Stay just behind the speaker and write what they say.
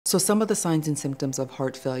So some of the signs and symptoms of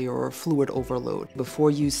heart failure or fluid overload. Before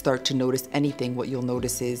you start to notice anything, what you'll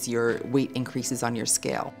notice is your weight increases on your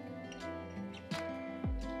scale.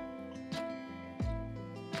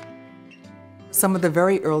 Some of the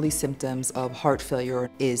very early symptoms of heart failure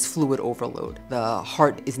is fluid overload. The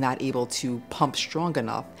heart is not able to pump strong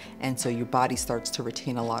enough, and so your body starts to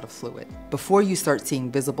retain a lot of fluid. Before you start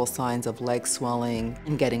seeing visible signs of leg swelling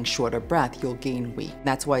and getting short of breath, you'll gain weight.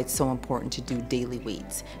 That's why it's so important to do daily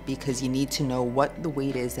weights, because you need to know what the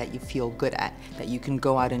weight is that you feel good at, that you can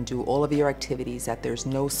go out and do all of your activities, that there's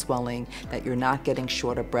no swelling, that you're not getting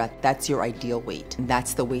short of breath. That's your ideal weight. And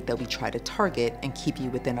that's the weight that we try to target and keep you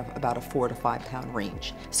within about a 4 to 5 pound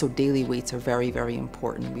range. So daily weights are very, very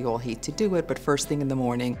important. We all hate to do it, but first thing in the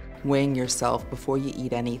morning, weighing yourself before you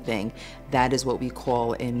eat anything, that is what we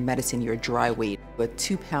call in medicine your dry weight. A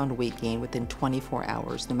 2 pound weight gain within 24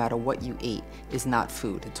 hours, no matter what you ate, is not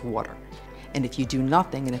food, it's water. And if you do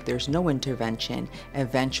nothing, and if there's no intervention,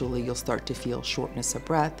 eventually you'll start to feel shortness of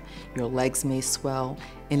breath, your legs may swell,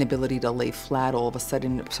 inability to lay flat. All of a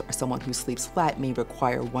sudden, someone who sleeps flat may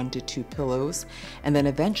require 1 to 2 pillows. And then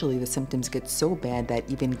eventually the symptoms get so bad that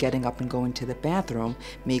even getting up and going to the bathroom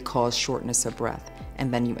may cause shortness of breath.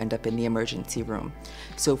 And then you end up in the emergency room.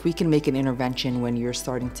 So if we can make an intervention when you're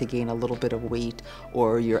starting to gain a little bit of weight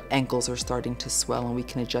or your ankles are starting to swell, and we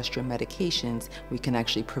can adjust your medications, we can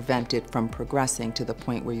actually prevent it from progressing to the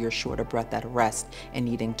point where you're short of breath at rest and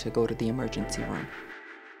needing to go to the emergency room.